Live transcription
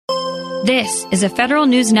This is a Federal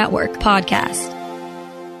News Network podcast.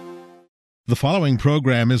 The following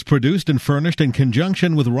program is produced and furnished in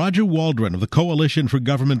conjunction with Roger Waldron of the Coalition for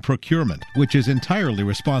Government Procurement, which is entirely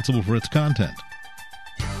responsible for its content.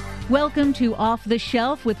 Welcome to Off the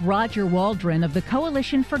Shelf with Roger Waldron of the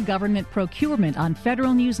Coalition for Government Procurement on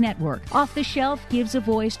Federal News Network. Off the Shelf gives a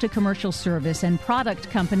voice to commercial service and product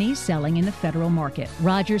companies selling in the federal market.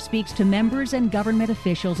 Roger speaks to members and government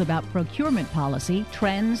officials about procurement policy,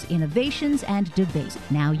 trends, innovations, and debates.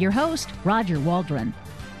 Now your host, Roger Waldron.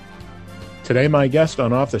 Today, my guest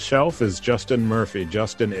on Off the Shelf is Justin Murphy.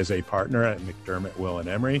 Justin is a partner at McDermott Will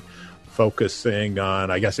Emery, focusing on,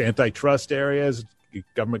 antitrust areas,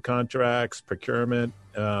 government contracts, procurement,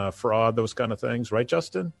 fraud, those kind of things. Right,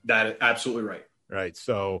 Justin? That is absolutely right. Right.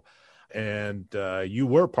 So, and you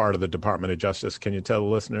were part of the Department of Justice. Can you tell the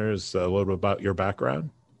listeners a little bit about your background?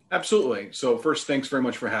 Absolutely. So first, thanks very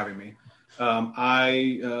much for having me.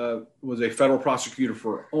 I was a federal prosecutor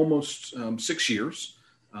for almost 6 years,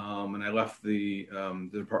 and I left the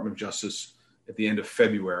Department of Justice at the end of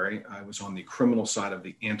February. I was on the criminal side of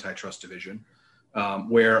the antitrust division,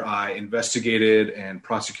 where I investigated and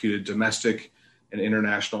prosecuted domestic and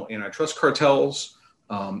international antitrust cartels,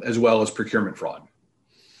 as well as procurement fraud.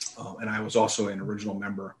 And I was also an original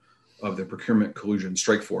member of the Procurement Collusion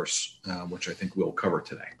Strike Force, which I think we'll cover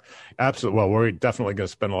today. Absolutely. Well, we're definitely going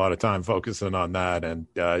to spend a lot of time focusing on that, and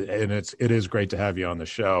it is great to have you on the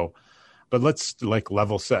show. But let's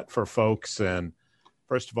level set for folks. And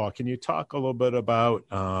first of all, can you talk a little bit about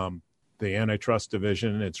the Antitrust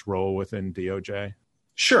Division, its role within DOJ?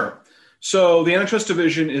 Sure. So the Antitrust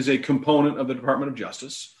Division is a component of the Department of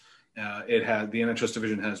Justice. The Antitrust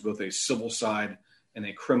Division has both a civil side and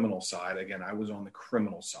a criminal side. Again, I was on the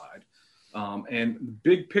criminal side. And the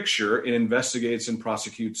big picture, it investigates and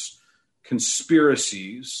prosecutes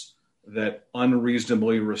conspiracies that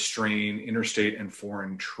unreasonably restrain interstate and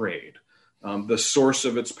foreign trade. The source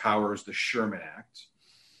of its power is the Sherman Act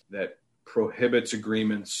that prohibits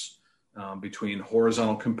agreements between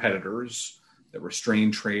horizontal competitors that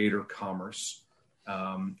restrain trade or commerce.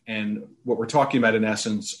 And what we're talking about, in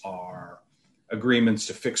essence, are agreements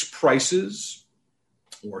to fix prices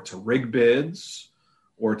or to rig bids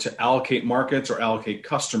or to allocate markets or allocate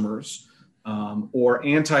customers, or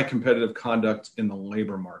anti-competitive conduct in the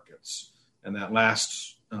labor markets. And that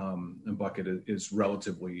last bucket is a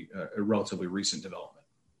relatively recent development.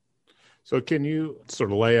 So can you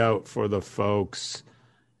sort of lay out for the folks,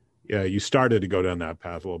 you started to go down that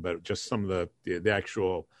path a little bit, just some of the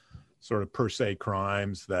actual sort of per se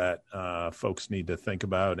crimes that folks need to think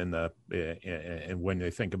about and when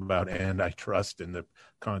they think about antitrust in the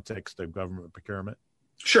context of government procurement?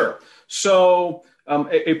 Sure. So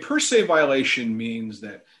a per se violation means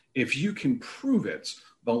that if you can prove it,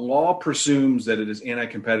 the law presumes that it is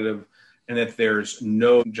anti-competitive and that there's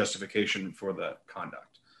no justification for the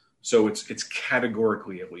conduct. So it's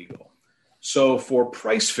categorically illegal. So for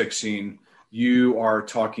price fixing, you are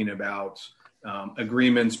talking about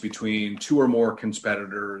agreements between two or more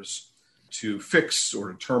competitors to fix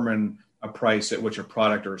or determine a price at which a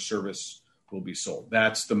product or a service will be sold.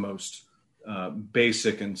 That's the most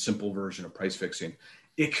basic and simple version of price fixing.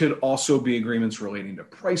 It could also be agreements relating to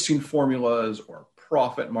pricing formulas or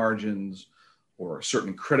profit margins or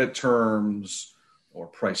certain credit terms or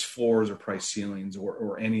price floors or price ceilings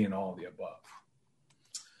or any and all of the above.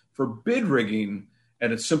 For bid rigging,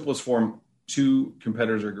 at its simplest form, two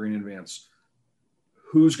competitors are agreeing in advance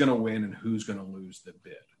who's going to win and who's going to lose the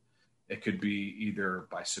bid. It could be either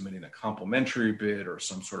by submitting a complementary bid or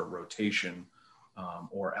some sort of rotation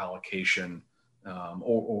or allocation,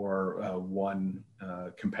 or one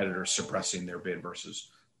competitor suppressing their bid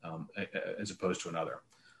versus as opposed to another.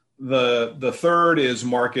 The third is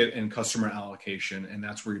market and customer allocation, and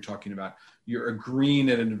that's where you're talking about you're agreeing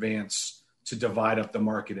in advance to divide up the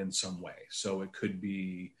market in some way. So it could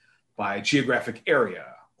be by geographic area,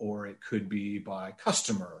 or it could be by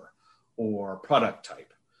customer or product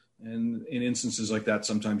type. And in instances like that,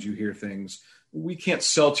 sometimes you hear things, we can't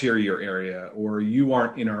sell to your area, or you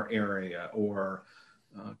aren't in our area, or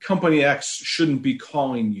company X shouldn't be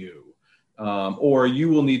calling you, or you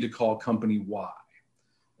will need to call company Y.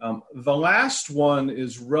 The last one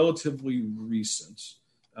is relatively recent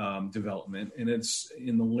development, and it's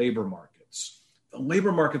in the labor markets. The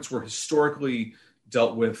labor markets were historically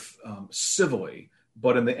dealt with civilly,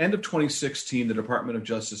 but in the end of 2016, the Department of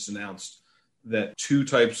Justice announced that two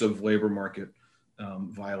types of labor market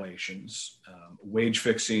violations, wage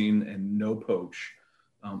fixing and no poach,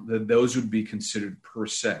 that those would be considered per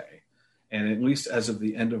se. And at least as of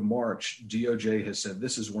the end of March, DOJ has said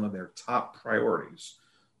this is one of their top priorities.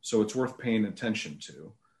 So it's worth paying attention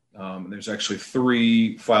to. There's actually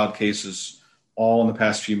 3 filed cases, all in the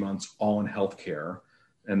past few months, all in healthcare.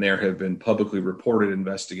 And there have been publicly reported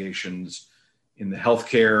investigations in the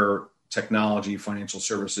healthcare, technology, financial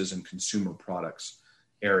services, and consumer products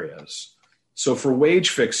areas. So for wage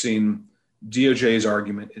fixing, DOJ's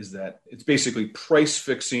argument is that it's basically price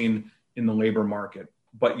fixing in the labor market,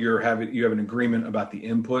 but you have an agreement about the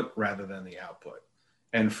input rather than the output.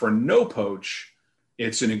 And for no poach,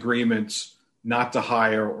 it's an agreement not to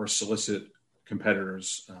hire or solicit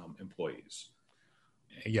competitors' employees.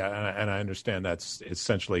 Yeah, and I understand that's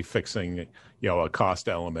essentially fixing, a cost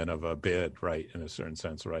element of a bid, right? In a certain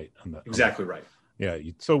sense, right? Exactly right. Yeah.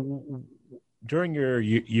 So during your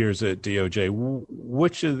years at DOJ,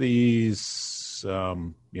 which of these,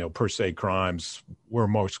 per se crimes were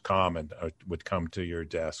most common or would come to your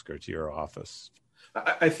desk or to your office?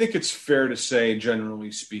 I think it's fair to say,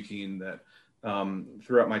 generally speaking, that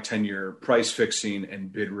throughout my tenure, price fixing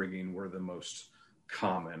and bid rigging were the most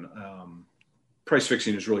common. Price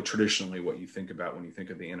fixing is really traditionally what you think about when you think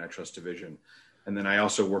of the antitrust division. And then I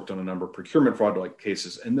also worked on a number of procurement fraud-like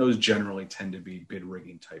cases, and those generally tend to be bid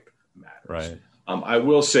rigging type matters. Right. I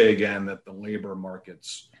will say again that the labor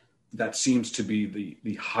markets, that seems to be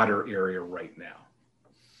the hotter area right now.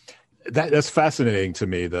 That's fascinating to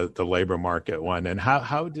me, the labor market one. And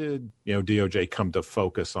how did DOJ come to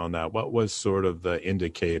focus on that? What was sort of the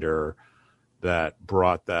indicator that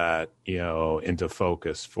brought that into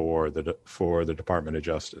focus for the Department of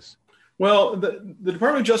Justice? Well, the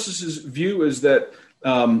Department of Justice's view is that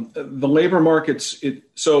the labor markets,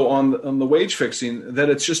 on the wage fixing, that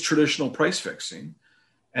it's just traditional price fixing,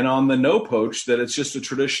 and on the no poach, that it's just a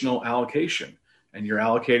traditional allocation, and you're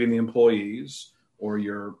allocating the employees, or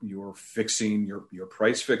you're fixing your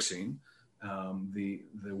price fixing the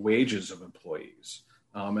wages of employees,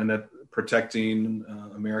 and that protecting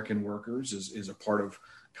American workers is a part of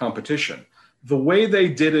competition. The way they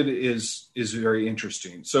did it is very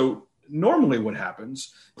interesting. So normally what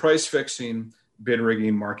happens, price fixing, bid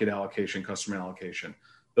rigging, market allocation, customer allocation,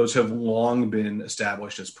 those have long been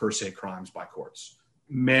established as per se crimes by courts.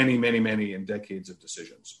 Many, many, many in decades of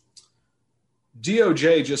decisions.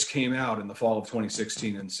 DOJ just came out in the fall of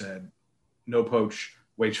 2016 and said, no poach,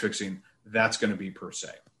 wage fixing, that's going to be per se.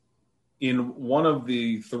 In one of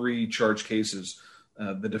the 3 charged cases,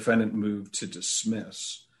 the defendant moved to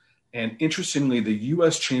dismiss. And interestingly, the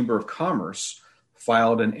U.S. Chamber of Commerce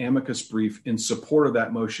filed an amicus brief in support of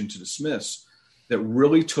that motion to dismiss that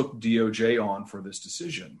really took DOJ on for this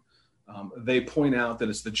decision. They point out that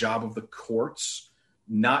it's the job of the courts,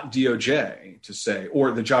 not DOJ, to say,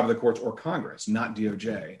 or the job of the courts or Congress, not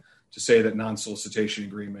DOJ, to say that non-solicitation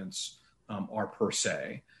agreements are per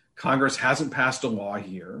se. Congress hasn't passed a law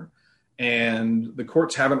here, and the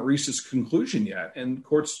courts haven't reached this conclusion yet. And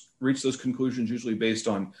courts reach those conclusions usually based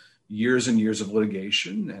on years and years of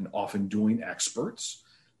litigation and often dueling experts.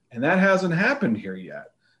 And that hasn't happened here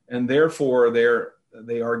yet. And therefore,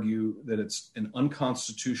 they argue that it's an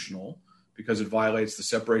unconstitutional because it violates the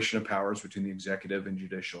separation of powers between the executive and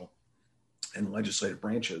judicial and legislative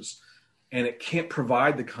branches. And it can't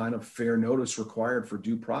provide the kind of fair notice required for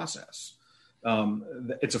due process.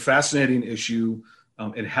 It's a fascinating issue.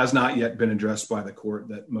 It has not yet been addressed by the court.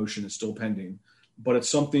 That motion is still pending, but it's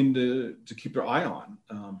something to keep your eye on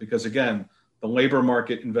because, again, the labor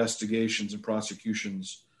market investigations and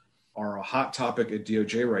prosecutions are a hot topic at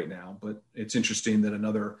DOJ right now, but it's interesting that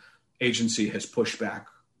another agency has pushed back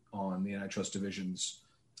on the antitrust division's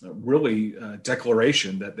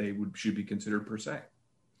declaration that they should be considered per se.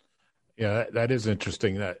 Yeah, that is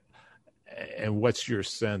interesting. And what's your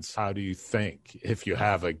sense? How do you think, if you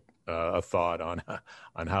have a thought on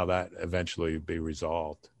how that eventually be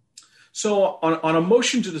resolved? So on a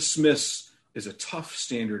motion to dismiss is a tough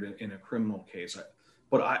standard in a criminal case,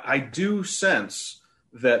 but I do sense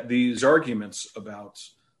that these arguments about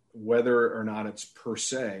whether or not it's per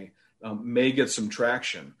se may get some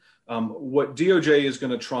traction. What DOJ is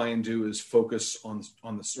going to try and do is focus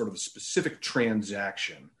on the sort of specific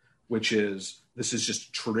transaction, which is this is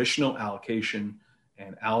just traditional allocation,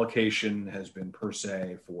 and allocation has been per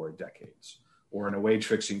se for decades. Or in a wage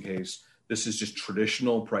fixing case, this is just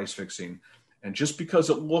traditional price fixing. And just because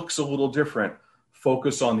it looks a little different,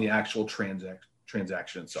 focus on the actual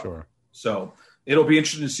transaction itself. Sure. So it'll be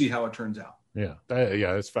interesting to see how it turns out. Yeah,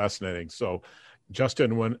 it's fascinating. So,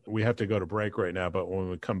 Justin, when we have to go to break right now, but when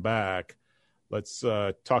we come back, let's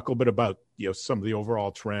talk a little bit about some of the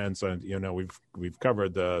overall trends. And we've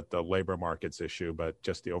covered the labor markets issue, but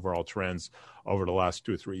just the overall trends over the last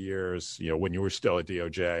 2 or 3 years. When you were still at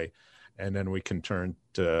DOJ, and then we can turn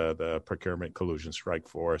to the procurement collusion strike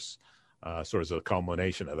force sort of the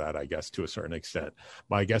culmination of that, I guess, to a certain extent.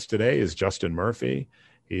 My guest today is Justin Murphy.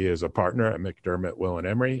 He is a partner at McDermott Will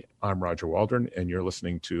Emery. I'm Roger Waldron, and you're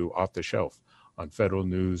listening to Off the Shelf on Federal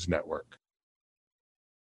News Network.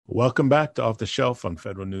 Welcome back to Off the Shelf on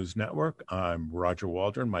Federal News Network. I'm Roger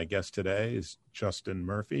Waldron. My guest today is Justin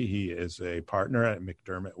Murphy. He is a partner at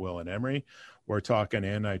McDermott Will Emery. We're talking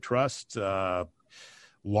antitrust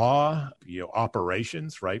law,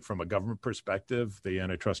 operations, right, from a government perspective, the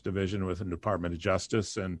antitrust division within the Department of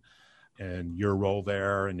Justice, and your role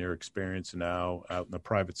there and your experience now out in the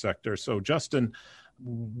private sector. So, Justin,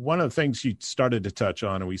 one of the things you started to touch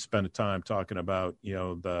on, and we spent time talking about,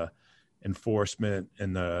 the enforcement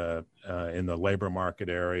in the labor market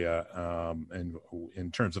area, and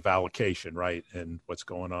in terms of allocation, right, and what's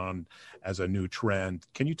going on as a new trend.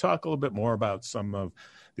 Can you talk a little bit more about some of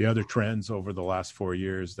the other trends over the last 4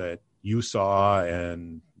 years that you saw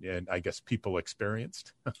and I guess people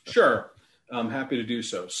experienced? Sure, I'm happy to do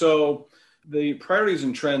so. So the priorities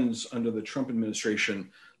and trends under the Trump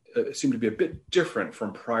administration seem to be a bit different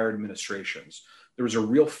from prior administrations. There was a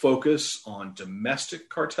real focus on domestic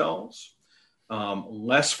cartels,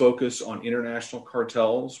 less focus on international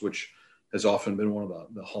cartels, which has often been one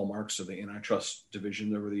of the hallmarks of the antitrust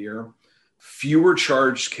division over the year. Fewer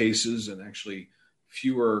charged cases and actually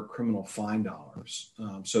fewer criminal fine dollars.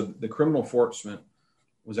 So the criminal enforcement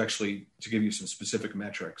was actually, to give you some specific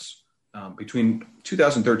metrics, between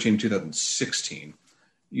 2013 and 2016,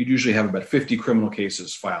 you'd usually have about 50 criminal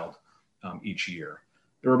cases filed each year.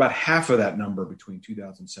 There were about half of that number between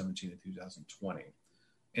 2017 and 2020.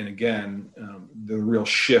 And again, the real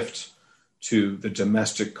shift to the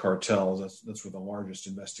domestic cartels, that's where the largest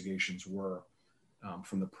investigations were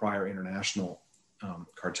from the prior international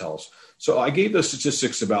cartels. So I gave those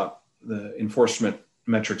statistics about the enforcement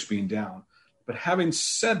metrics being down. But having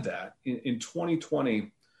said that, in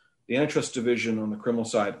 2020, the antitrust division on the criminal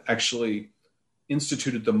side actually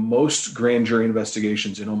instituted the most grand jury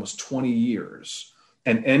investigations in almost 20 years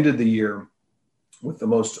and ended the year with the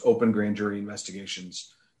most open grand jury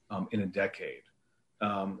investigations in a decade.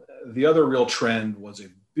 The other real trend was a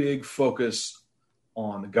big focus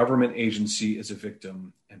on the government agency as a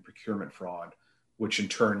victim and procurement fraud, which in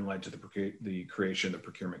turn led to the creation of the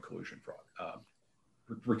procurement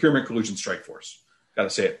collusion strike force. Got to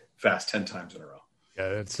say it fast 10 times in a row. Yeah,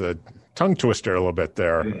 it's a tongue twister a little bit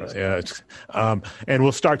there. Yeah, and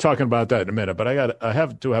we'll start talking about that in a minute. But I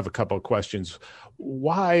have a couple of questions.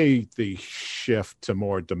 Why the shift to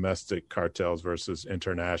more domestic cartels versus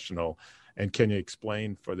international? And can you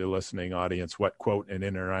explain for the listening audience what, quote, an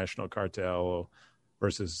international cartel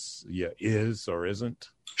versus is or isn't?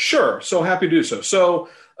 Sure. So happy to do so. So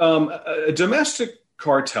a domestic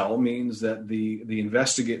cartel means that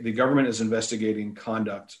the government is investigating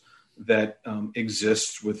conduct that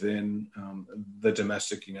exists within the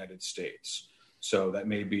domestic United States. So that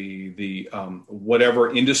may be the whatever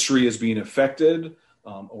industry is being affected,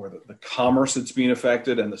 or the commerce that's being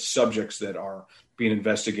affected, and the subjects that are being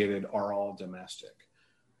investigated are all domestic.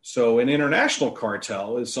 So an international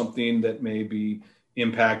cartel is something that may be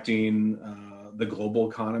impacting the global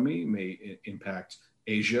economy, may impact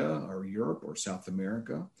Asia or Europe or South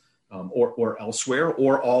America, or elsewhere,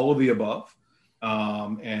 or all of the above.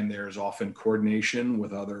 And there's often coordination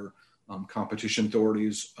with other competition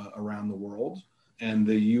authorities around the world. And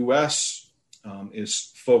the U.S.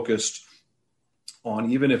 Is focused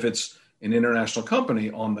on, even if it's an international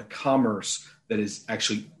company, on the commerce that is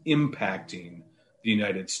actually impacting the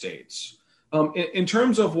United States. In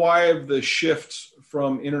terms of why the shift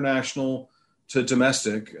from international to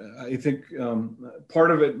domestic, I think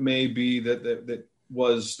part of it may be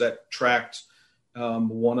that tracked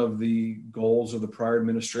one of the goals of the prior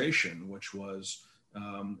administration, which was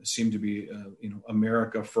seemed to be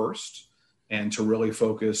America first, and to really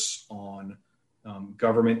focus on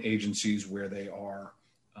government agencies where they are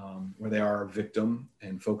a victim,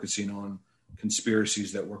 and focusing on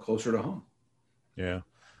conspiracies that were closer to home. Yeah,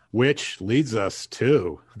 which leads us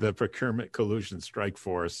to the procurement collusion strike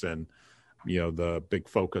force, and the big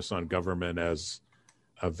focus on government as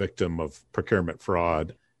a victim of procurement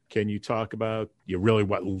fraud. Can you talk about really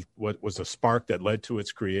what was the spark that led to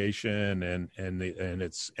its creation and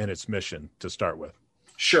its mission to start with?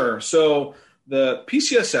 Sure. So the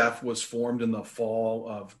PCSF was formed in the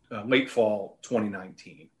late fall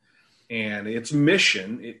 2019, and its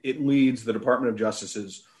mission, it leads the Department of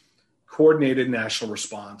Justice's coordinated national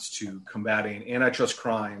response to combating antitrust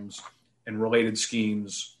crimes and related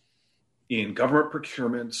schemes in government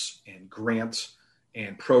procurements and grant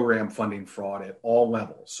and program funding fraud at all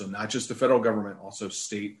levels. So not just the federal government, also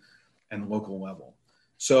state and local level.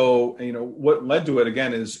 So, what led to it,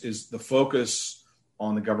 again, is the focus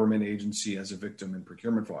on the government agency as a victim in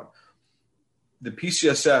procurement fraud. The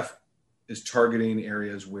PCSF is targeting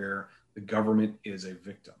areas where the government is a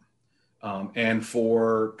victim. And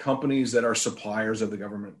for companies that are suppliers of the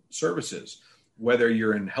government services, whether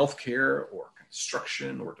you're in healthcare or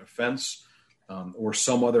construction or defense or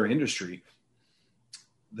some other industry,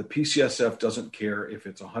 the PCSF doesn't care if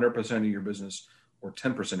it's 100% of your business or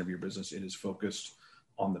 10% of your business. It is focused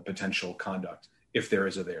on the potential conduct, if there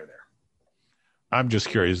is a there there. I'm just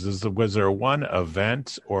curious, was there one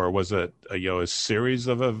event, or was it a series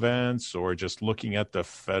of events, or just looking at the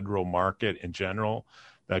federal market in general,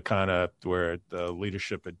 that kind of where the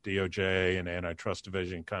leadership at DOJ and Antitrust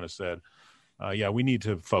Division kind of said, we need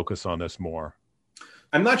to focus on this more?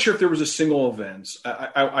 I'm not sure if there was a single event.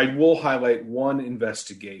 I will highlight one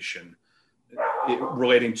investigation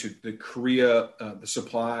relating to the the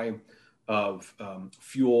supply of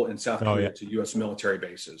fuel in South Korea to U.S. military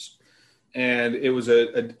bases. And it was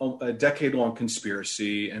a decade-long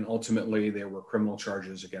conspiracy, and ultimately there were criminal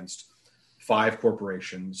charges against 5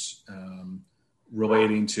 corporations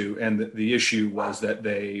relating to, and the issue was that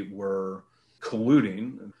they were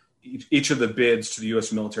colluding. Each of the bids to the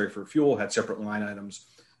U.S. military for fuel had separate line items,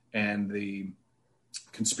 and the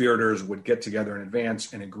conspirators would get together in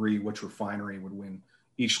advance and agree which refinery would win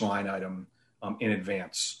each line item in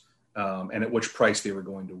advance, and at which price they were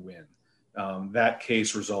going to win. That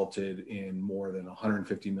case resulted in more than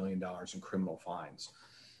 $150 million in criminal fines.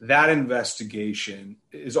 That investigation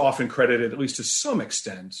is often credited, at least to some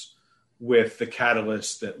extent, with the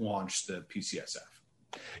catalyst that launched the PCSF.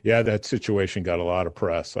 Yeah, that situation got a lot of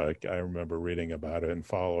press. I remember reading about it and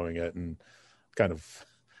following it, and kind of,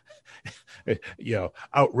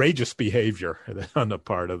 outrageous behavior on the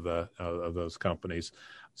part of of those companies.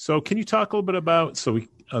 So, can you talk a little bit about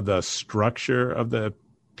the structure of the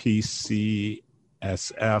PCSF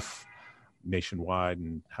nationwide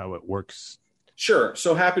and how it works? Sure.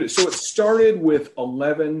 So happy to. So it started with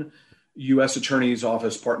 11 U.S. Attorney's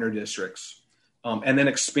Office partner districts, and then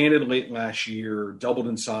expanded late last year, doubled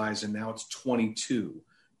in size, and now it's 22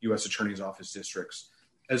 U.S. Attorney's Office districts,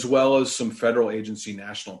 as well as some federal agency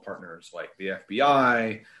national partners like the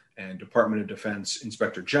FBI and Department of Defense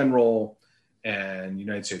Inspector General and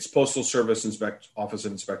United States Postal Service Office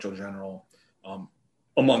of Inspector General,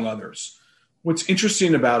 among others. What's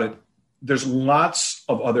interesting about it, there's lots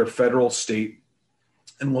of other federal, state,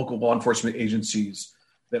 and local law enforcement agencies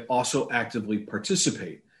that also actively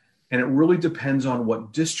participate. And it really depends on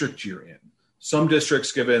what district you're in. Some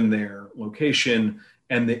districts, given their location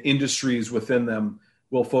and the industries within them,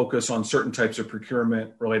 will focus on certain types of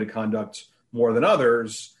procurement-related conduct more than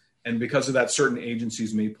others. And because of that, certain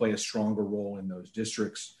agencies may play a stronger role in those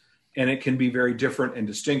districts. And it can be very different and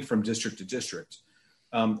distinct from district to district.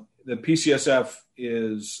 The PCSF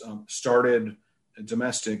is started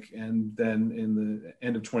domestic, and then in the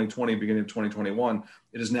end of 2020, beginning of 2021,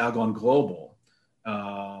 it has now gone global,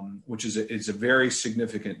 which is a very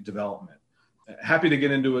significant development. Happy to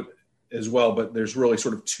get into it as well, but there's really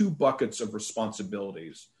sort of 2 buckets of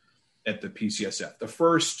responsibilities at the PCSF. The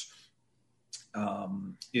first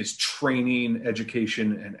is training,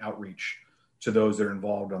 education, and outreach to those that are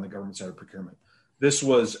involved on the government side of procurement. This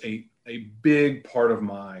was a big part of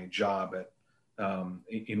my job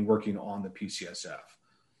in working on the PCSF.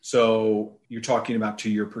 So you're talking about to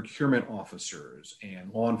your procurement officers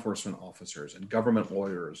and law enforcement officers and government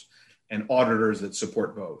lawyers and auditors that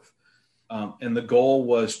support both. And the goal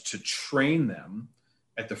was to train them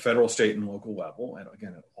at the federal, state, and local level, and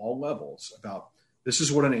again, at all levels, about this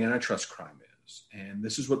is what an antitrust crime is, and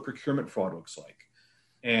this is what procurement fraud looks like.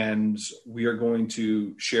 And we are going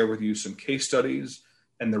to share with you some case studies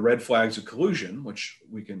and the red flags of collusion, which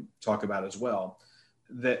we can talk about as well,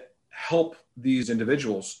 that help these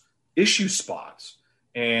individuals issue spots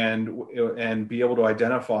and be able to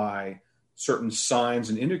identify certain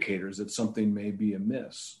signs and indicators that something may be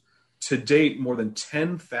amiss. To date, more than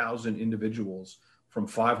 10,000 individuals from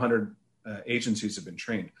 500 agencies have been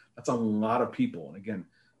trained. That's a lot of people. And again,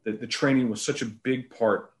 the training was such a big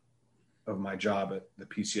part of my job at the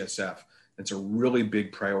PCSF. It's a really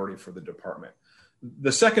big priority for the department.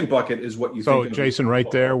 The second bucket is what you think. So, Jason, right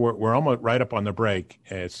there, we're almost right up on the break.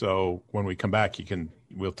 So when we come back,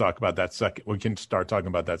 we'll talk about that second. We can start talking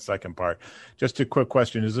about that second part. Just a quick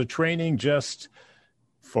question: is the training just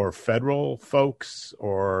for federal folks,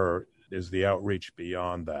 or is the outreach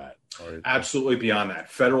beyond that? Absolutely beyond that,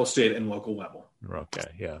 federal, state, and local level.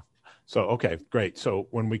 Okay, yeah. So, okay, great. So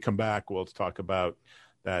when we come back, we'll talk about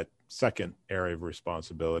that second area of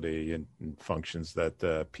responsibility and functions that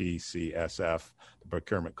the PCSF, the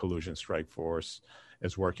Procurement Collusion Strike Force,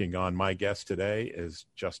 is working on. My guest today is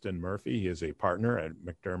Justin Murphy. He is a partner at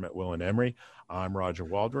McDermott Will Emery. I'm Roger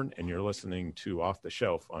Waldron, and you're listening to Off the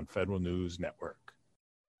Shelf on Federal News Network.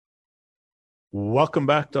 Welcome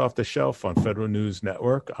back to Off the Shelf on Federal News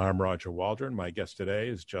Network. I'm Roger Waldron. My guest today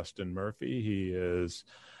is Justin Murphy. He is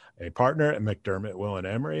a partner at McDermott Will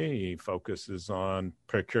Emery. He focuses on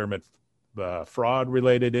procurement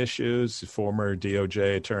fraud-related issues, former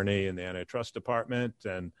DOJ attorney in the antitrust department,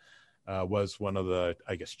 and was one of the,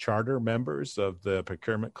 charter members of the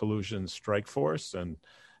Procurement Collusion Strike Force, and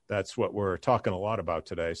that's what we're talking a lot about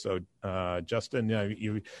today. So, Justin,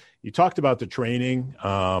 you talked about the training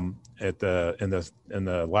in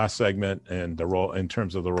the last segment and the role in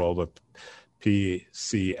terms of the role of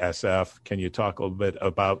PCSF. Can you talk a little bit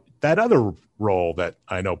about that other role that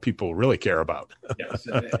I know people really care about? Yes,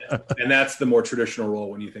 and that's the more traditional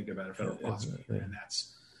role when you think about a federal prosecutor, and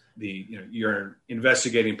that's you're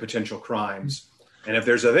investigating potential crimes, and if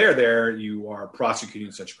there's a there, you are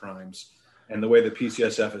prosecuting such crimes. And the way the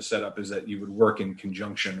PCSF is set up is that you would work in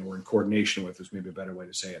conjunction or in coordination with, is maybe a better way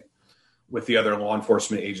to say it, with the other law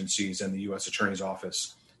enforcement agencies and the U.S. Attorney's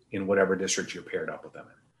Office in whatever district you're paired up with them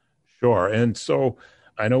in. Sure. And so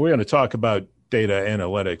I know we're going to talk about data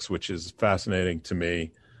analytics, which is fascinating to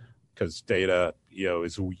me because data,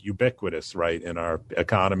 is ubiquitous, right, in our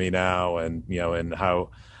economy now, and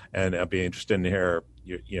and I'd be interested in hear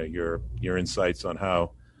your insights on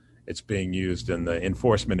how it's being used in the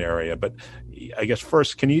enforcement area. But I guess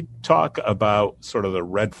first, can you talk about sort of the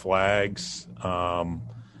red flags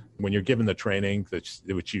when you're given the training,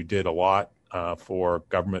 which you did a lot for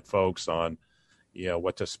government folks on,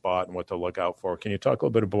 what to spot and what to look out for? Can you talk a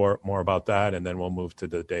little bit more about that, and then we'll move to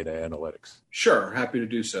the data analytics? Sure, happy to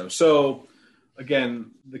do so. So,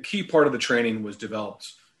 again, the key part of the training was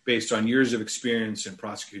developed based on years of experience in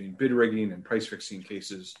prosecuting bid rigging and price fixing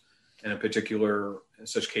cases, and in particular,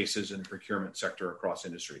 such cases in the procurement sector across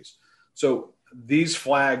industries. So these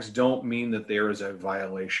flags don't mean that there is a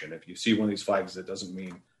violation. If you see one of these flags, that doesn't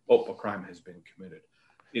mean, a crime has been committed.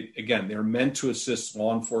 Again, they're meant to assist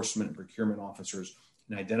law enforcement and procurement officers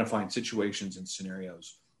in identifying situations and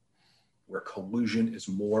scenarios where collusion is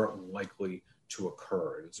more likely to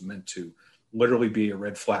occur. It's meant to literally be a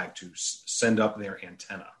red flag to send up their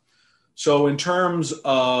antenna. So in terms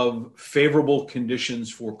of favorable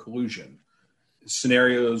conditions for collusion,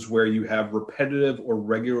 scenarios where you have repetitive or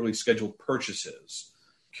regularly scheduled purchases,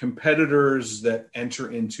 competitors that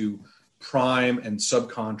enter into prime and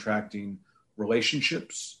subcontracting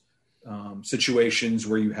relationships, situations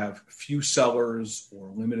where you have few sellers or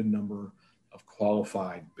a limited number of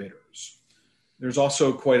qualified bidders. There's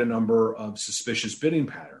also quite a number of suspicious bidding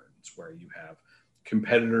patterns where you have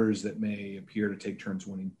competitors that may appear to take turns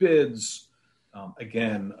winning bids.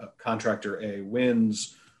 Contractor A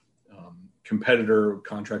wins,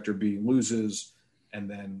 contractor B loses, and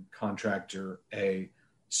then contractor A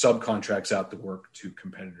subcontracts out the work to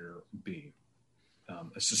competitor B.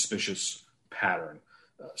 A suspicious pattern.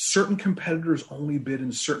 Certain competitors only bid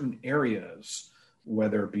in certain areas,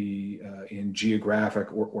 whether it be in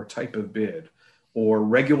geographic or type of bid, or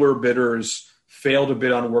regular bidders fail to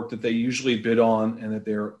bid on work that they usually bid on and that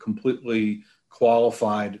they're completely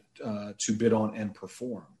qualified to bid on and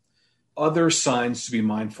perform. Other signs to be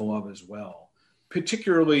mindful of as well,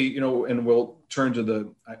 particularly, and we'll turn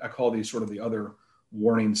to I call these sort of the other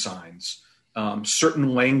warning signs.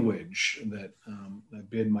 Certain language that a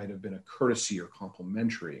bid might have been a courtesy or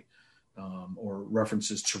complimentary, or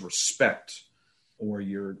references to respect, or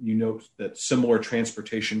note that similar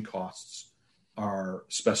transportation costs are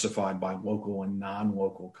specified by local and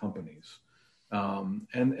non-local companies. And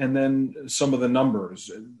then some of the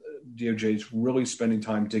numbers. DOJ is really spending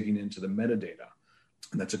time digging into the metadata.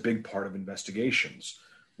 And that's a big part of investigations,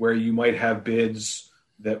 where you might have bids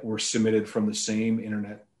that were submitted from the same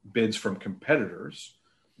internet, bids from competitors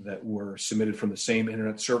that were submitted from the same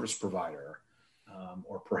internet service provider,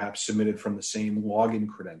 or perhaps submitted from the same login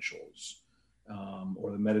credentials,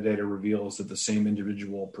 or the metadata reveals that the same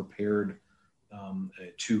individual prepared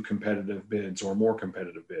 2 competitive bids or more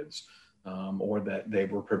competitive bids, or that they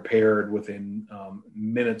were prepared within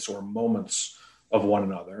minutes or moments of one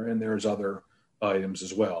another. And there's other items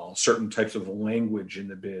as well, certain types of language in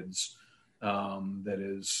the bids that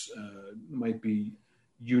is might be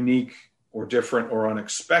unique or different or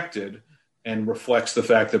unexpected, and reflects the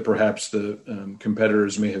fact that perhaps the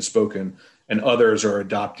competitors may have spoken and others are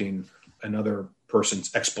adopting another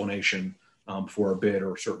person's explanation for a bid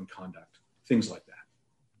or certain conduct, things like that.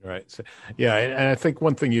 Right. So, yeah, and I think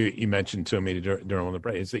one thing you mentioned to me during the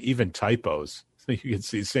break is that even typos. So you can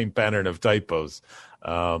see the same pattern of typos.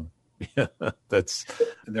 Yeah,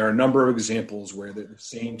 there are a number of examples where the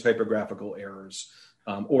same typographical errors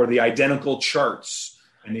or the identical charts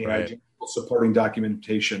and the identical supporting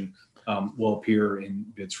documentation will appear in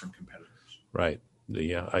bids from competitors. Right.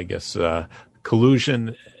 I guess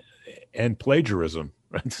collusion and plagiarism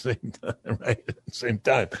at the same time. Right. At the same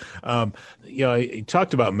time. You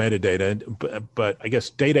talked about metadata, but I guess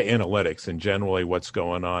data analytics and generally what's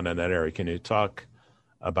going on in that area. Can you talk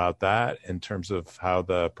about that in terms of how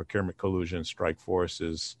the procurement collusion strike force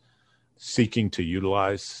is seeking to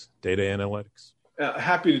utilize data analytics?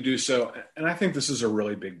 Happy to do so. And I think this is a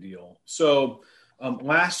really big deal. So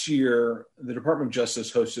last year, the Department of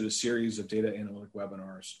Justice hosted a series of data analytic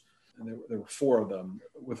webinars, and there were 4 of them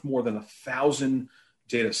with more than 1,000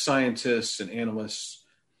 data scientists and analysts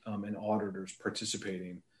and auditors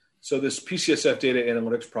participating. So this PCSF data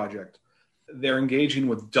analytics project, they're engaging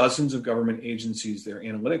with dozens of government agencies, their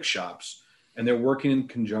analytics shops, and they're working in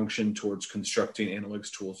conjunction towards constructing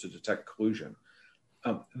analytics tools to detect collusion.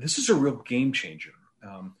 This is a real game changer.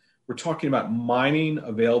 We're talking about mining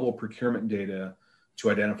available procurement data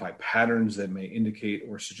to identify patterns that may indicate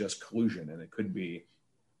or suggest collusion. And it could be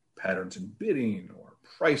patterns in bidding or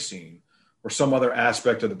pricing or some other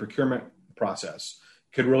aspect of the procurement process.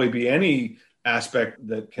 It could really be any aspect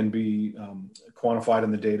that can be quantified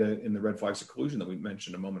in the data in the red flags of collusion that we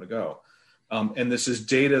mentioned a moment ago. And this is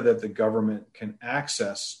data that the government can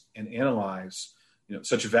access and analyze,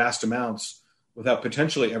 such vast amounts without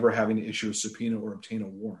potentially ever having to issue a subpoena or obtain a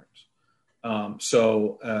warrant.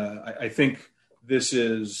 So I think this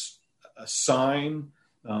is a sign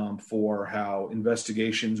for how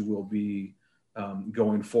investigations will be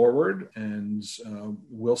going forward, and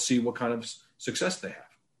we'll see what kind of success they have.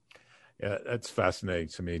 Yeah, that's fascinating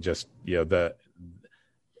to me. Just because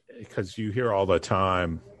you hear all the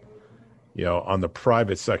time, on the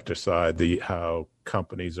private sector side, how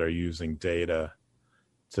companies are using data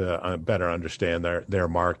to better understand their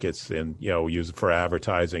markets and use it for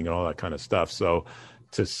advertising and all that kind of stuff. So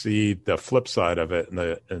to see the flip side of it,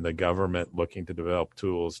 and the government looking to develop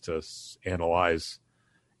tools to analyze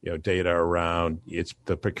data around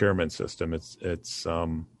the procurement system, it's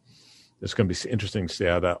going to be interesting to see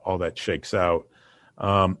how all that shakes out.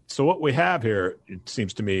 So what we have here, it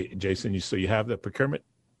seems to me, Jason, so you have the procurement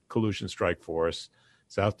collusion strike force.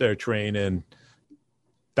 It's out there training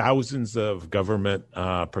thousands of government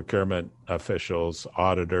procurement officials,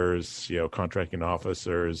 auditors, contracting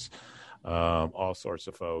officers, all sorts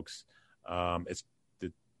of folks. It's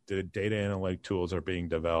the data analytic tools are being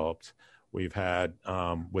developed. We've had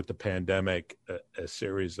with the pandemic a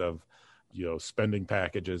series of spending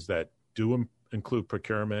packages that do include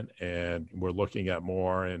procurement, and we're looking at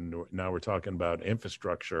more. And now we're talking about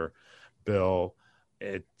infrastructure bill.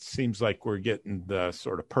 It seems like we're getting the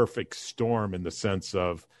sort of perfect storm in the sense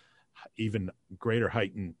of even greater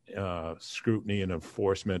heightened scrutiny and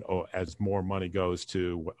enforcement as more money goes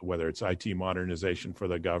to whether it's IT modernization for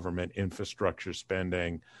the government, infrastructure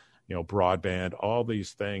spending, broadband, all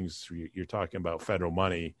these things. You're talking about federal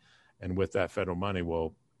money, and with that federal money,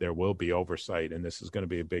 there will be oversight, and this is going to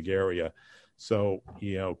be a big area. So,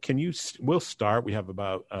 we'll start. We have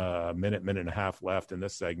about a minute and a half left in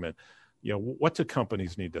this segment. What do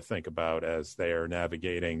companies need to think about as they are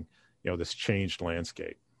navigating, this changed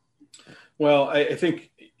landscape? Well, I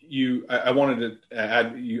think I wanted to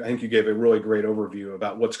add, I think you gave a really great overview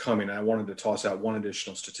about what's coming. I wanted to toss out one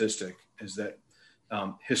additional statistic, is that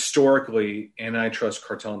historically, antitrust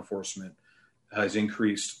cartel enforcement has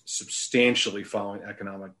increased substantially following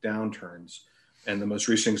economic downturns. And the most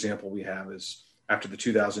recent example we have is after the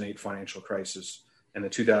 2008 financial crisis and the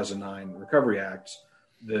 2009 Recovery Act,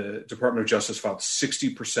 the Department of Justice filed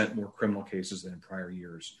 60% more criminal cases than in prior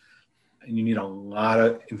years. And you need a lot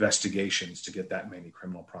of investigations to get that many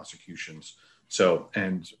criminal prosecutions. So,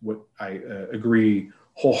 and what I agree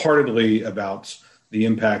wholeheartedly about the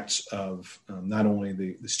impact of not only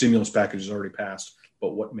the stimulus packages already passed,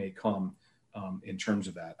 but what may come in terms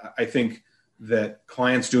of that. I think that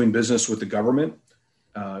clients doing business with the government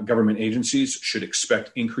agencies should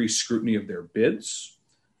expect increased scrutiny of their bids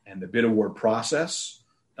and the bid award process.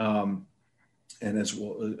 And as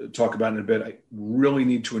we'll talk about in a bit, I really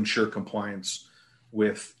need to ensure compliance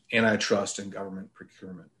with antitrust and government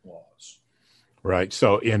procurement laws. Right.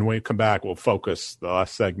 So, and when we come back, we'll focus the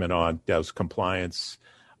last segment on those compliance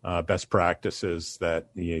best practices that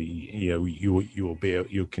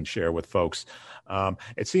you can share with folks.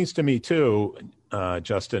 It seems to me too,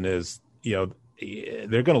 Justin, is they're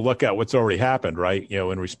going to look at what's already happened, right?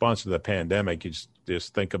 In response to the pandemic, you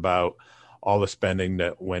just think about all the spending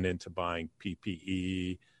that went into buying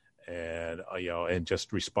PPE and and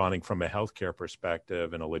just responding from a healthcare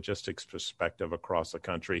perspective and a logistics perspective across the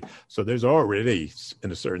country. So there's already,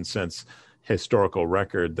 in a certain sense, historical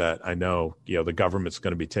record that I know the government's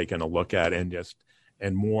going to be taking a look at,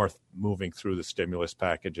 and more moving through the stimulus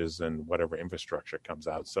packages and whatever infrastructure comes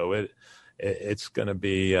out. So it's going to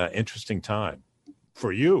be an interesting time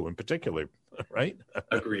for you in particular, right?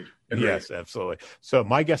 Agreed. Yes, absolutely. So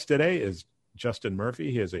my guest today is Justin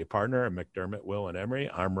Murphy. He is a partner at McDermott Will Emery.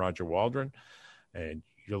 I'm Roger Waldron, and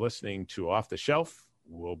you're listening to Off the Shelf.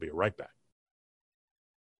 We'll be right back.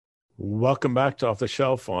 Welcome back to Off the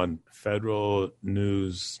Shelf on Federal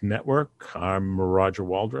News Network. I'm Roger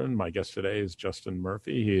Waldron. My guest today is Justin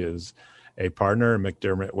Murphy. He is a partner at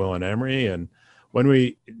McDermott Will Emery. And when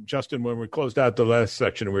we closed out the last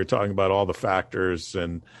section, we were talking about all the factors,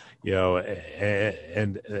 and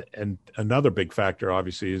and another big factor,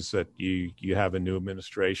 obviously, is that you have a new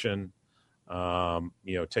administration,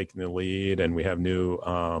 taking the lead, and we have new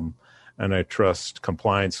antitrust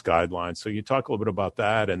compliance guidelines. So you talk a little bit about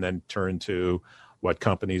that, and then turn to what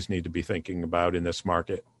companies need to be thinking about in this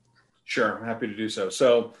market. Sure, I'm happy to do so.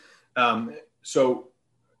 So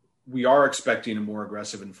we are expecting a more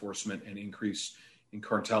aggressive enforcement and increase in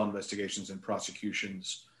cartel investigations and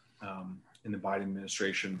prosecutions in the Biden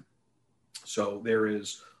administration. So there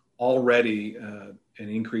is already an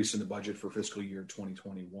increase in the budget for fiscal year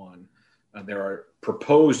 2021. There are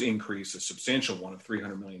proposed increase, a substantial one of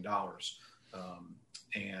 $300 million.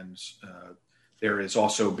 And there has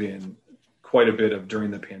also been quite a bit of,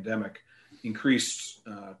 during the pandemic, increased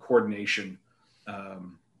coordination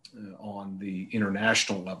on the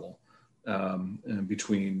international level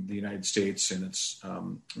between the United States and its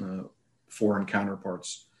foreign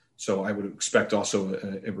counterparts. So I would expect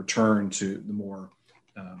also a return to the more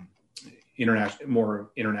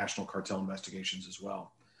international cartel investigations as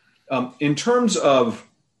well. In terms of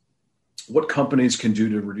what companies can do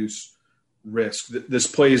to reduce risk, this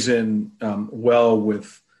plays in well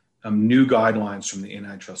with new guidelines from the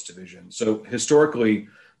Antitrust Division. So historically,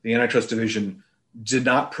 the Antitrust Division did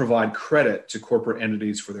not provide credit to corporate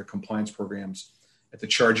entities for their compliance programs at the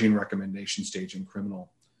charging recommendation stage in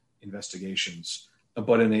criminal investigations.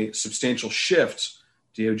 But in a substantial shift,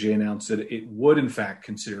 DOJ announced that it would, in fact,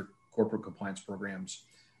 consider corporate compliance programs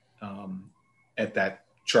at that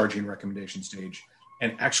charging recommendation stage,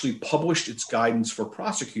 and actually published its guidance for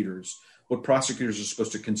prosecutors, what prosecutors are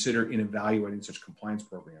supposed to consider in evaluating such compliance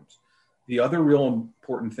programs. The other real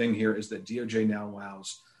important thing here is that DOJ now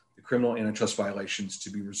allows the criminal antitrust violations to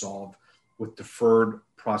be resolved with deferred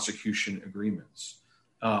prosecution agreements.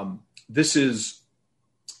 This is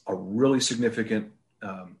a really significant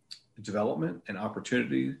development and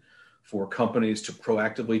opportunity for companies to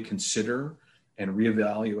proactively consider and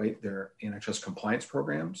reevaluate their antitrust compliance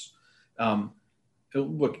programs.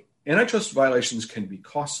 Look, antitrust violations can be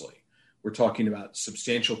costly. We're talking about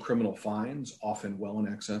substantial criminal fines, often well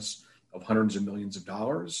in excess of hundreds of millions of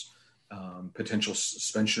dollars, potential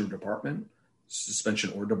suspension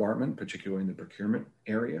or debarment, particularly in the procurement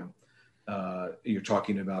area. You're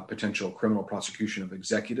talking about potential criminal prosecution of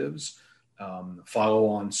executives,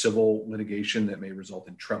 follow-on civil litigation that may result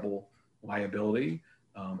in treble liability,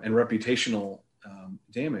 and reputational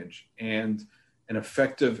damage. And an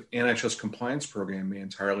effective antitrust compliance program may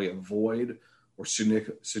entirely avoid or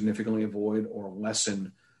significantly avoid or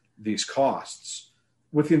lessen these costs.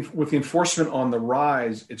 With enforcement on the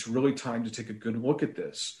rise, it's really time to take a good look at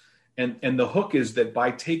this. And the hook is that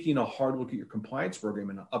by taking a hard look at your compliance program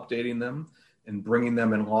and updating them and bringing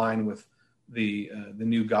them in line with the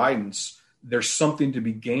new guidance, there's something to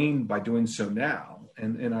be gained by doing so now.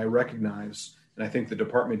 And I recognize, and I think the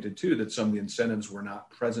department did too, that some of the incentives were not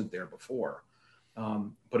present there before.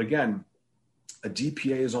 But again, a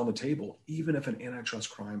DPA is on the table, even if an antitrust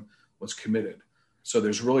crime was committed. So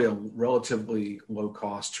there's really a relatively low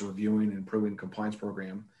cost to reviewing and improving the compliance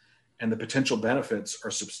program, and the potential benefits are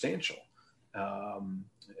substantial.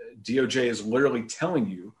 DOJ is literally telling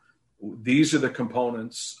you these are the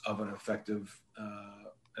components of an effective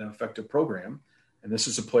program, and this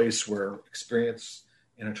is a place where experienced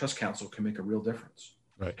antitrust counsel can make a real difference.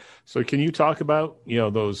 Right. So can you talk about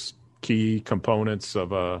those key components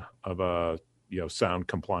of a sound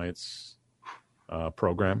compliance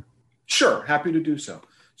program? Sure, happy to do so.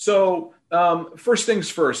 So first things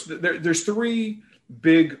first, there's three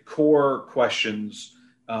big core questions,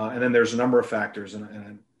 and then there's a number of factors.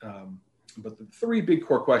 But the three big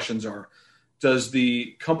core questions are: does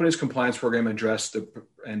the company's compliance program address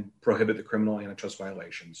and prohibit the criminal antitrust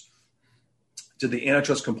violations? Did the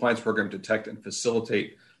antitrust compliance program detect and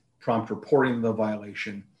facilitate prompt reporting of the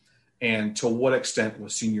violation? And to what extent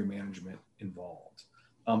was senior management involved?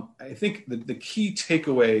 I think the key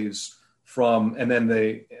takeaways from, and then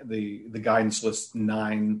the guidance lists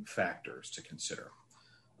 9 factors to consider.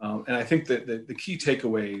 And I think that the key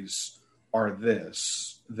takeaways are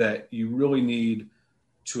that you really need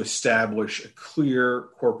to establish a clear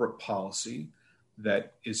corporate policy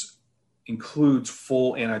that includes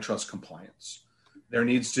full antitrust compliance. There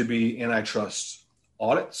needs to be antitrust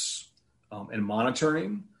audits and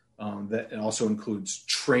monitoring. That also includes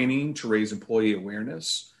training to raise employee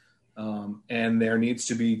awareness. And there needs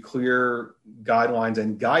to be clear guidelines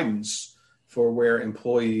and guidance for where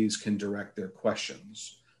employees can direct their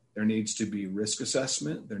questions. There needs to be risk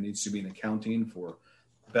assessment. There needs to be an accounting for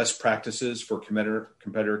best practices for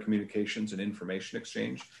competitor communications and information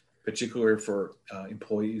exchange, particularly for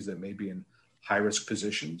employees that may be in high-risk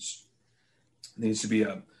positions. There needs to be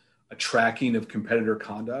a tracking of competitor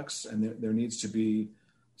conducts, and there needs to be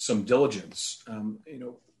some diligence.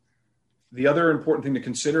 The other important thing to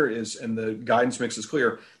consider is, and the guidance makes this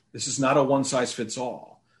clear, this is not a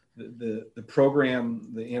one-size-fits-all. The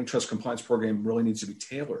program, the antitrust compliance program, really needs to be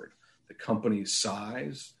tailored. The company's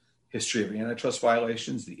size, history of antitrust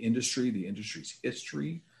violations, the industry's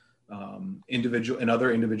history,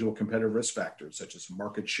 other individual competitive risk factors such as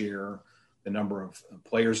market share, the number of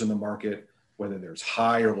players in the market, whether there's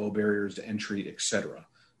high or low barriers to entry, et cetera.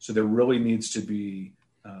 So there really needs to be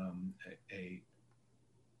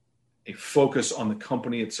a focus on the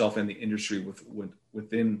company itself and the industry with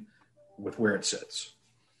where it sits.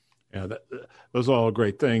 Yeah, those are all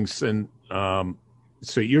great things. And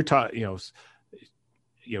so you're talking,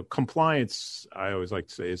 compliance, I always like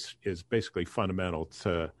to say, is basically fundamental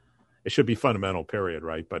to. It should be fundamental, period,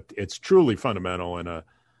 right? But it's truly fundamental in a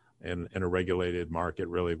regulated market,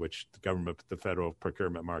 really, which the federal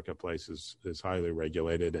procurement marketplace is highly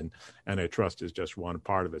regulated, and antitrust is just one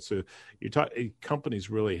part of it. So companies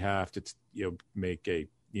really have to make a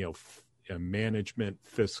management,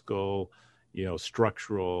 fiscal,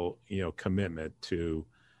 structural, commitment to,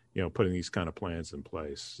 putting these kind of plans in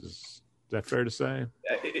place. Is that fair to say?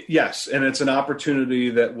 Yes. And it's an opportunity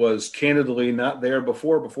that was candidly not there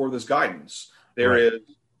before this guidance.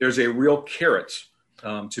 There's a real carrot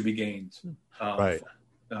to be gained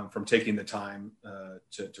from taking the time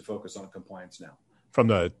to focus on compliance now. From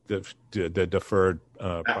the deferred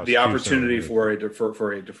prosecution. The opportunity for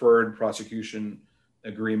a deferred prosecution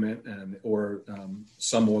agreement or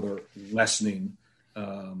some other lessening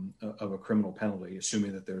of a criminal penalty,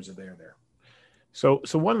 assuming that there's a there. So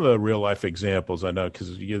one of the real life examples I know,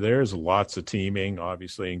 because there's lots of teaming,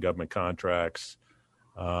 obviously, in government contracts,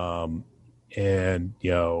 and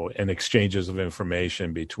exchanges of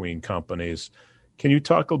information between companies. Can you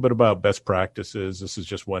talk a little bit about best practices? This is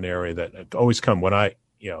just one area that always comes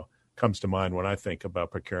to mind when I think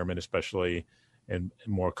about procurement, especially in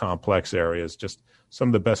more complex areas. Just some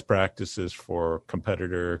of the best practices for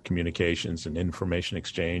competitor communications and information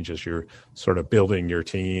exchange as you're sort of building your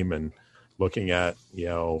team and looking at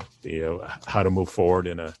how to move forward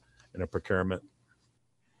in a procurement.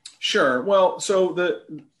 Sure. Well, so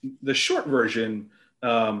the short version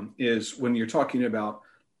is when you're talking about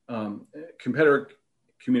competitor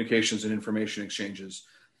communications and information exchanges,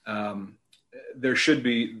 there should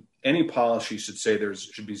be, any policy should say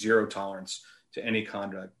should be zero tolerance to any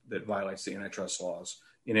conduct that violates the antitrust laws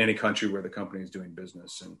in any country where the company is doing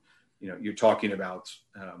business. And you're talking about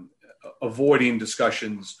avoiding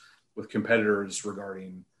discussions with competitors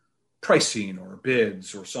regarding pricing or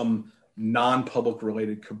bids or some non-public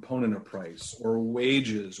related component of price or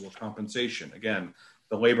wages or compensation. Again,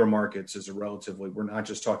 the labor markets is we're not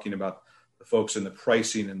just talking about the folks in the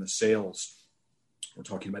pricing and the sales. We're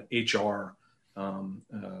talking about HR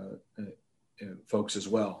folks as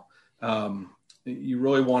well. You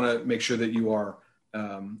really want to make sure that you are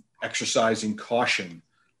exercising caution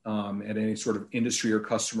at any sort of industry or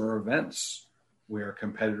customer events where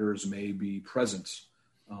competitors may be present,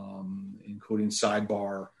 including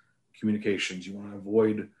sidebar communications. You want to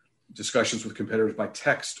avoid discussions with competitors by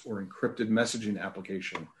text or encrypted messaging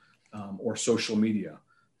application or social media.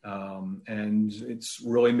 And it's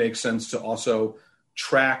really makes sense to also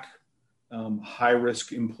track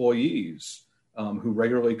high-risk employees who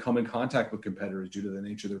regularly come in contact with competitors due to the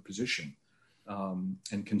nature of their position,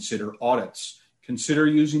 and consider audits. Consider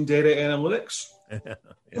using data analytics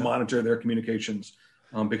to monitor their communications,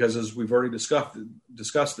 because as we've already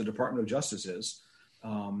discussed, the Department of Justice is,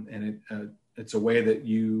 and it's a way that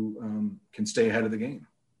you can stay ahead of the game.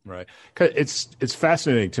 Right. It's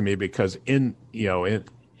fascinating to me because in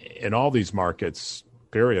all these markets,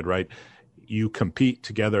 period, right, you compete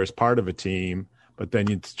together as part of a team, but then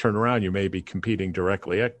you turn around, you may be competing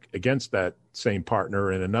directly against that same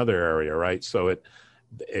partner in another area, right? So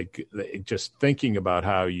just thinking about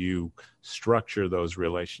how you structure those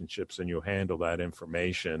relationships and you handle that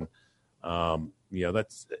information,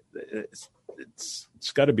 it's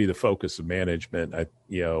got to be the focus of management.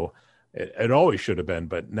 It always should have been,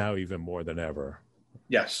 but now even more than ever.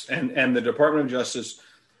 Yes, and the Department of Justice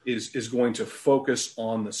is going to focus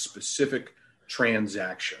on the specific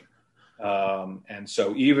transaction, and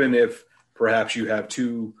so even if perhaps you have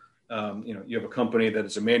two, you have a company that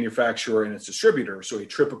is a manufacturer and its distributor, so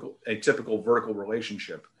a typical vertical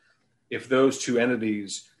relationship. If those two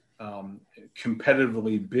entities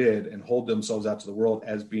competitively bid and hold themselves out to the world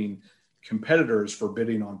as being competitors for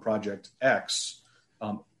bidding on Project X,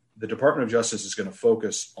 the Department of Justice is going to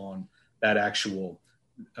focus on that actual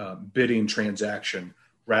bidding transaction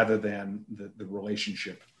rather than the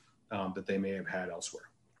relationship that they may have had elsewhere.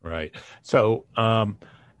 Right. So,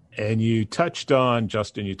 and you touched on,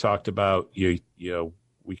 Justin, you talked about,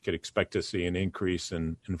 we could expect to see an increase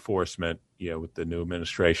in enforcement, with the new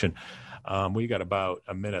administration. We got about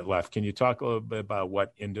a minute left. Can you talk a little bit about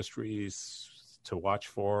what industries to watch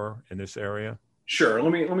for in this area? Sure.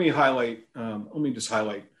 Let me highlight. Let me just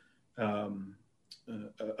highlight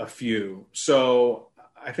a few. So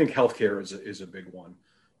I think healthcare is a big one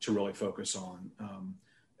to really focus on.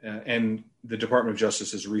 And the Department of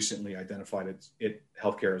Justice has recently identified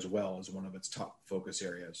healthcare as well as one of its top focus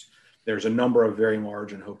areas. There's a number of very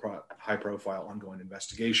large and high-profile ongoing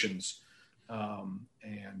investigations,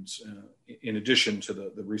 and in addition to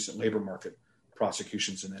the recent labor market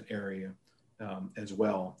prosecutions in that area as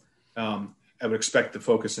well. I would expect the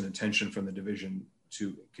focus and attention from the division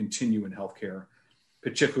to continue in healthcare,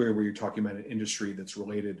 particularly where you're talking about an industry that's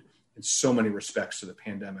related in so many respects to the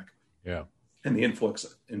pandemic. Yeah. And the influx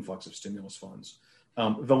of stimulus funds.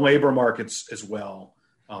 The labor markets as well,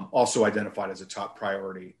 also identified as a top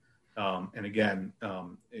priority. And again,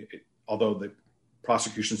 although the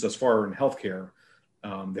prosecutions thus far are in healthcare,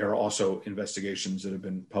 there are also investigations that have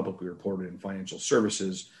been publicly reported in financial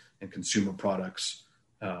services and consumer products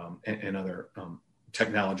and other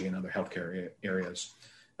technology and other healthcare areas.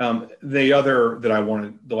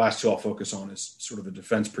 The last two I'll focus on is sort of the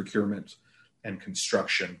defense procurement and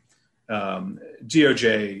construction.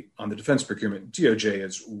 DOJ, on the defense procurement, DOJ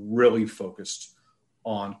is really focused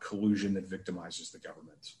on collusion that victimizes the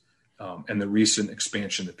government. And the recent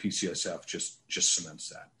expansion of PCSF just cements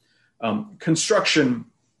that. Construction,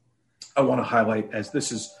 I want to highlight, as this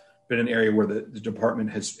has been an area where the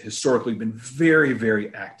department has historically been very,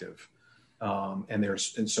 very active. And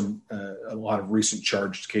there's a lot of recent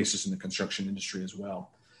charged cases in the construction industry as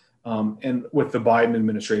well. And with the Biden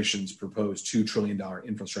administration's proposed $2 trillion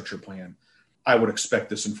infrastructure plan, I would expect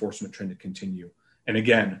this enforcement trend to continue. And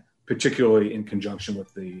again, particularly in conjunction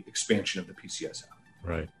with the expansion of the PCSF.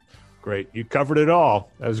 Right. Great. You covered it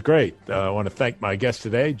all. That was great. I want to thank my guest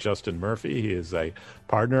today, Justin Murphy. He is a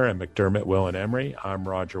partner at McDermott Will Emery. I'm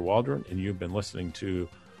Roger Waldron, and you've been listening to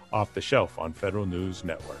Off the Shelf on Federal News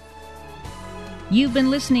Network. You've been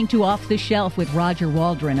listening to Off the Shelf with Roger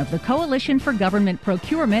Waldron of the Coalition for Government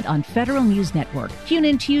Procurement on Federal News Network. Tune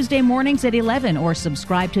in Tuesday mornings at 11 or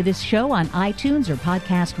subscribe to this show on iTunes or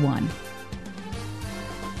Podcast One.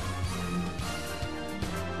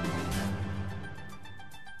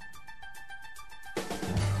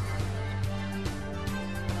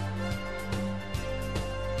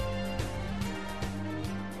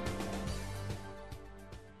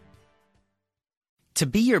 To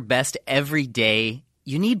be your best every day,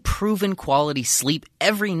 you need proven quality sleep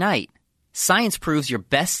every night. Science proves your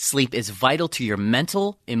best sleep is vital to your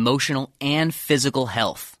mental, emotional, and physical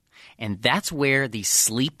health. And that's where the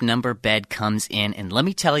Sleep Number bed comes in. And let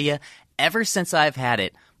me tell you, ever since I've had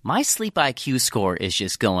it, my sleep IQ score is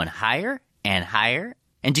just going higher and higher.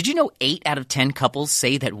 And did you know 8 out of 10 couples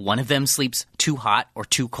say that one of them sleeps too hot or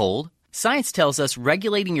too cold? Science tells us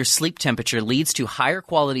regulating your sleep temperature leads to higher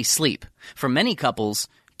quality sleep. For many couples,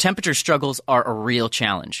 temperature struggles are a real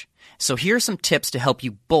challenge. So here are some tips to help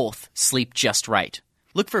you both sleep just right.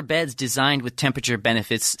 Look for beds designed with temperature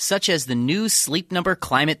benefits such as the new Sleep Number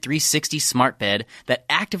Climate 360 Smart Bed that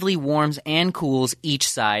actively warms and cools each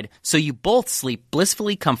side so you both sleep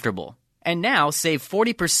blissfully comfortable. And now save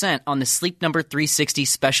 40% on the Sleep Number 360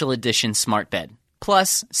 Special Edition Smart Bed.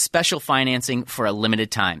 Plus, special financing for a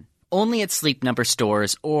limited time. Only at Sleep Number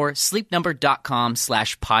stores or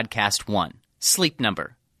sleepnumber.com/podcast1. Sleep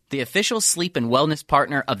Number, the official sleep and wellness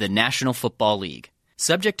partner of the National Football League.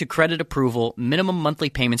 Subject to credit approval, minimum monthly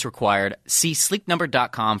payments required. See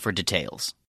sleepnumber.com for details.